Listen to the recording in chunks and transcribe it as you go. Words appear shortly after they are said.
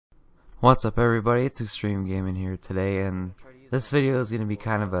What's up everybody, it's Extreme Gaming here today, and this video is going to be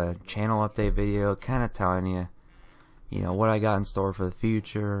kind of a channel update video, kind of telling you know, what I got in store for the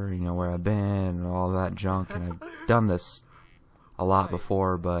future, you know, where I've been, and all that junk, and I've done this a lot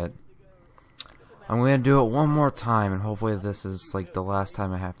before, but I'm going to do it one more time, and hopefully this is like the last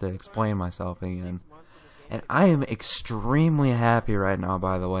time I have to explain myself again. And I am extremely happy right now,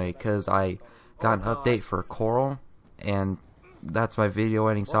 by the way, because I got an update for Coral, and that's my video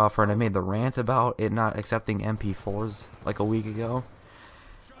editing software, and I made the rant about it not accepting MP4s like a week ago.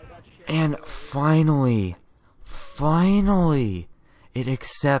 And finally, it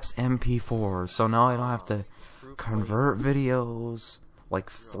accepts MP4s, so now I don't have to convert videos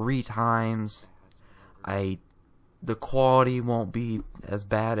like 3 times. The quality won't be as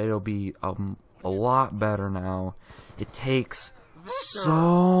bad, it'll be a lot better now. It takes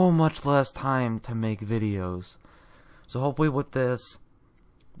so much less time to make videos. So hopefully with this,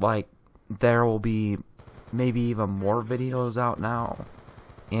 like, there will be maybe even more videos out now.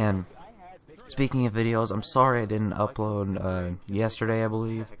 And speaking of videos, I'm sorry I didn't upload yesterday, I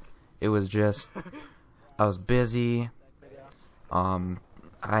believe. It was just, I was busy. I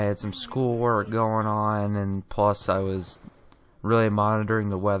had some schoolwork going on, and plus I was really monitoring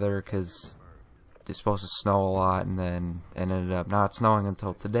the weather because it's supposed to snow a lot, and then it ended up not snowing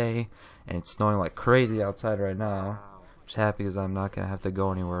until today, and it's snowing like crazy outside right now. Just happy because I'm not going to have to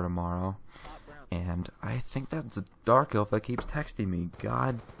go anywhere tomorrow. And I think that's a Dark Elf that keeps texting me.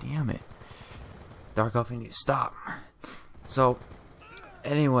 God damn it. Dark Elf, you need to stop. So,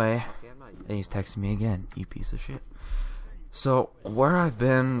 anyway, and he's texting me again, you piece of shit. So, where I've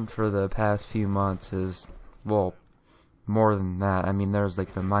been for the past few months is, well, more than that. I mean, there's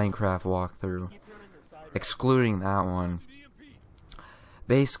like the Minecraft walkthrough. Excluding that one.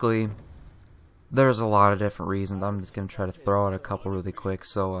 Basically, there's a lot of different reasons. I'm just going to try to throw out a couple really quick.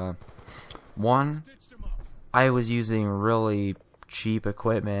 So, one, I was using really cheap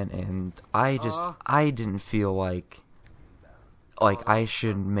equipment, and I didn't feel like I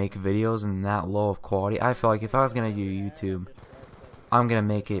should make videos in that low of quality. I feel like if I was going to do YouTube, I'm going to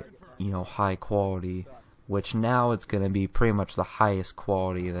make it, you know, high quality, which now it's going to be pretty much the highest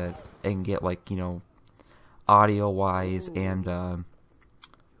quality that I can get, like, you know, audio-wise and,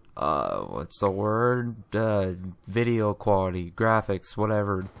 what's the word? Video quality, graphics,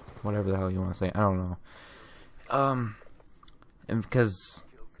 whatever the hell you want to say. I don't know. And because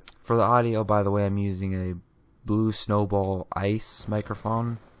for the audio, by the way, I'm using a Blue Snowball Ice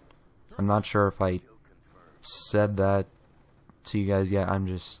microphone. I'm not sure if I said that to you guys yet. I'm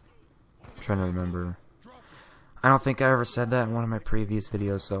just trying to remember. I don't think I ever said that in one of my previous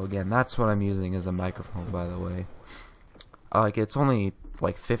videos. So again, that's what I'm using as a microphone, by the way. Like, it's only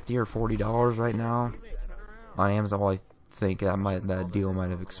like $50 or $40 right now on Amazon. Well, I think that deal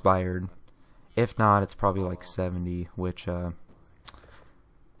might have expired. If not, it's probably like $70, which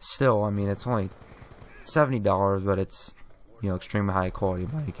still, I mean, it's only $70, but it's, you know, extremely high quality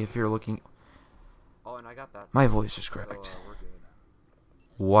mic. If you're looking, oh, and I got that. My voice just cracked.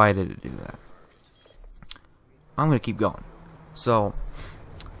 Why did it do that? I'm gonna keep going. So,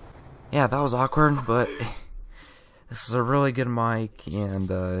 yeah, that was awkward, but this is a really good mic,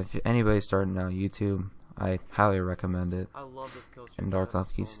 and if anybody's starting out YouTube, I highly recommend it. I love this kill streak. And Dark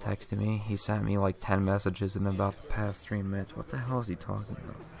Elf keeps texting me. He sent me like 10 messages in about the past 3 minutes. What the hell is he talking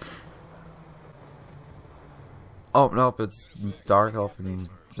about? Oh, nope, it's Dark Elf and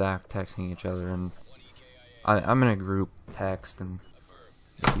Zach texting each other, and I'm in a group text, and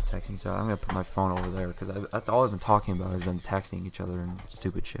they keep texting each other. I'm gonna put my phone over there, because that's all I've been talking about is them texting each other and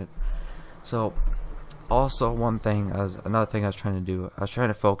stupid shit. So, also, another thing I was trying to do, I was trying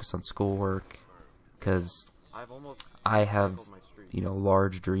to focus on schoolwork, because I have, you know,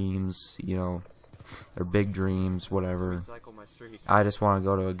 large dreams, you know, or big dreams, whatever. I just want to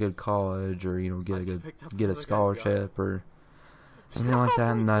go to a good college, or, you know, get a scholarship, or something like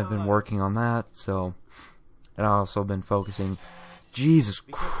that, and I've been working on that, so, and I've also been focusing, Jesus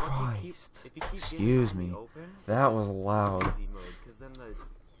Christ, excuse me, that was loud.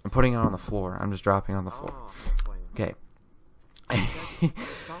 I'm putting it on the floor. I'm just dropping it on the floor. Okay.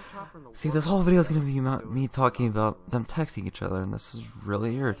 See, this whole video is going to be me talking about them texting each other, and this is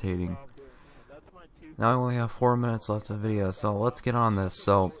really irritating. Now I only have 4 minutes left of the video, so let's get on this.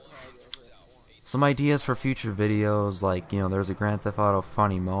 So, some ideas for future videos, like, you know, there's a Grand Theft Auto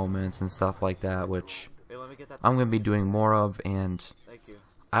funny moments and stuff like that, which I'm going to be doing more of, and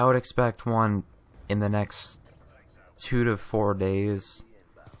I would expect one in the next 2 to 4 days.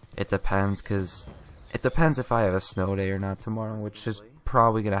 It depends, because it depends if I have a snow day or not tomorrow, which is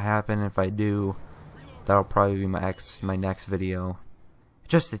probably going to happen. If I do, that'll probably be my next video.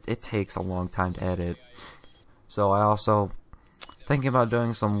 just it takes a long time to edit. So I also thinking about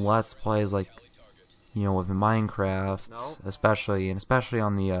doing some Let's Plays, like, you know, with Minecraft, especially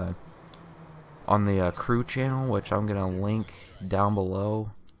on the crew channel, which I'm gonna link down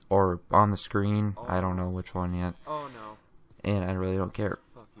below or on the screen. I don't know which one yet. Oh no. And I really don't care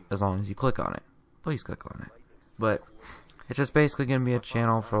as long as you click on it. Please click on it. But it's just basically gonna be a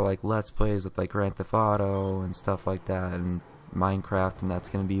channel for like Let's Plays with like Grand Theft Auto and stuff like that, and Minecraft, and that's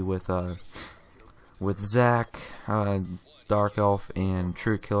gonna be with Zach, Dark Elf, and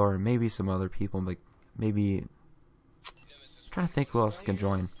True Killer, and maybe some other people. Like maybe I'm trying to think who else can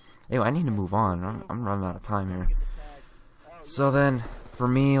join. Anyway, I need to move on. I'm running out of time here. So then, for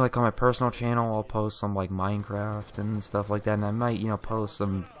me, like on my personal channel, I'll post some like Minecraft and stuff like that, and I might, you know, post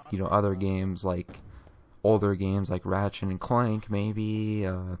some, you know, other games, like older games like Ratchet and Clank, maybe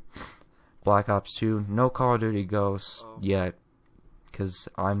Black Ops 2. No Call of Duty Ghosts yet, because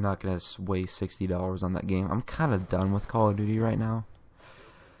I'm not gonna waste $60 on that game. I'm kind of done with Call of Duty right now.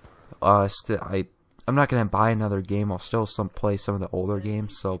 I'm not gonna buy another game. I'll still play some of the older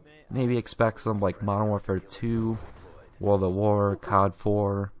games. So maybe expect some like Modern Warfare 2, World at War, COD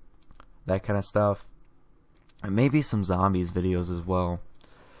 4, that kind of stuff, and maybe some zombies videos as well.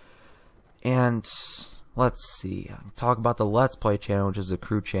 And let's see, talk about the Let's Play channel, which is the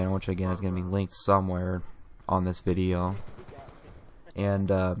crew channel, which again is gonna be linked somewhere on this video.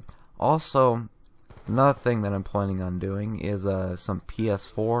 And also, another thing that I'm planning on doing is some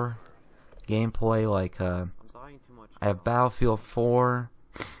PS4 gameplay. Like I have Battlefield 4.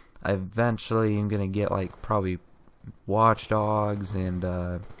 I eventually am gonna get like probably Watch Dogs and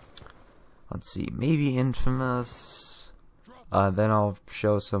let's see, maybe Infamous. Then I'll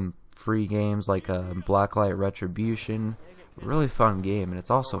show some free games like Blacklight Retribution. Really fun game, and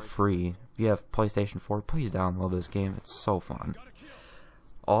it's also free. If you have PlayStation 4, please download this game. It's so fun.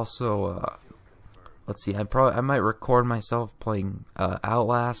 Also, let's see, I might record myself playing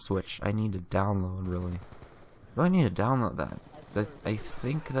Outlast, which I need to download. Really need to download that. I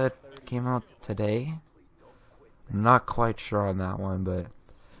think that came out today. I'm not quite sure on that one, but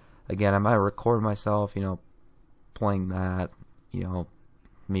again, I might record myself, you know, playing that, you know,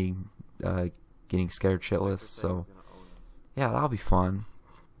 me getting scared shitless. So yeah, that'll be fun.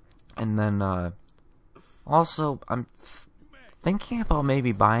 And then also I'm thinking about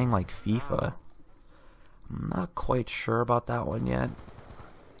maybe buying like FIFA. I'm not quite sure about that one yet.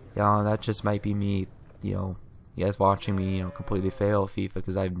 Yeah, that just might be me, you know, you guys watching me, you know, completely fail FIFA,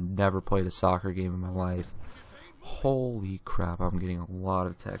 because I've never played a soccer game in my life. Holy crap, I'm getting a lot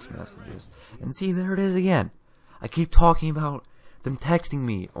of text messages. And see, there it is again. I keep talking about them texting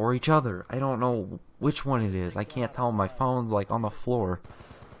me or each other. I don't know which one it is. I can't tell. My phone's like on the floor.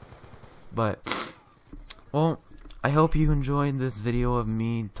 But, well, I hope you enjoyed this video of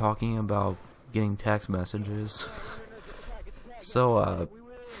me talking about getting text messages. So,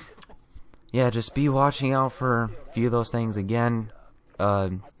 yeah, just be watching out for a few of those things. Again,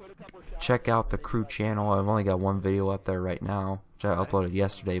 check out the crew channel. I've only got one video up there right now, which I uploaded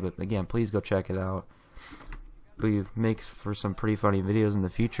yesterday, but again, please go check it out. We make for some pretty funny videos in the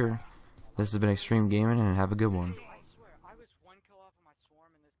future. This has been Extreme Gaming, and have a good one.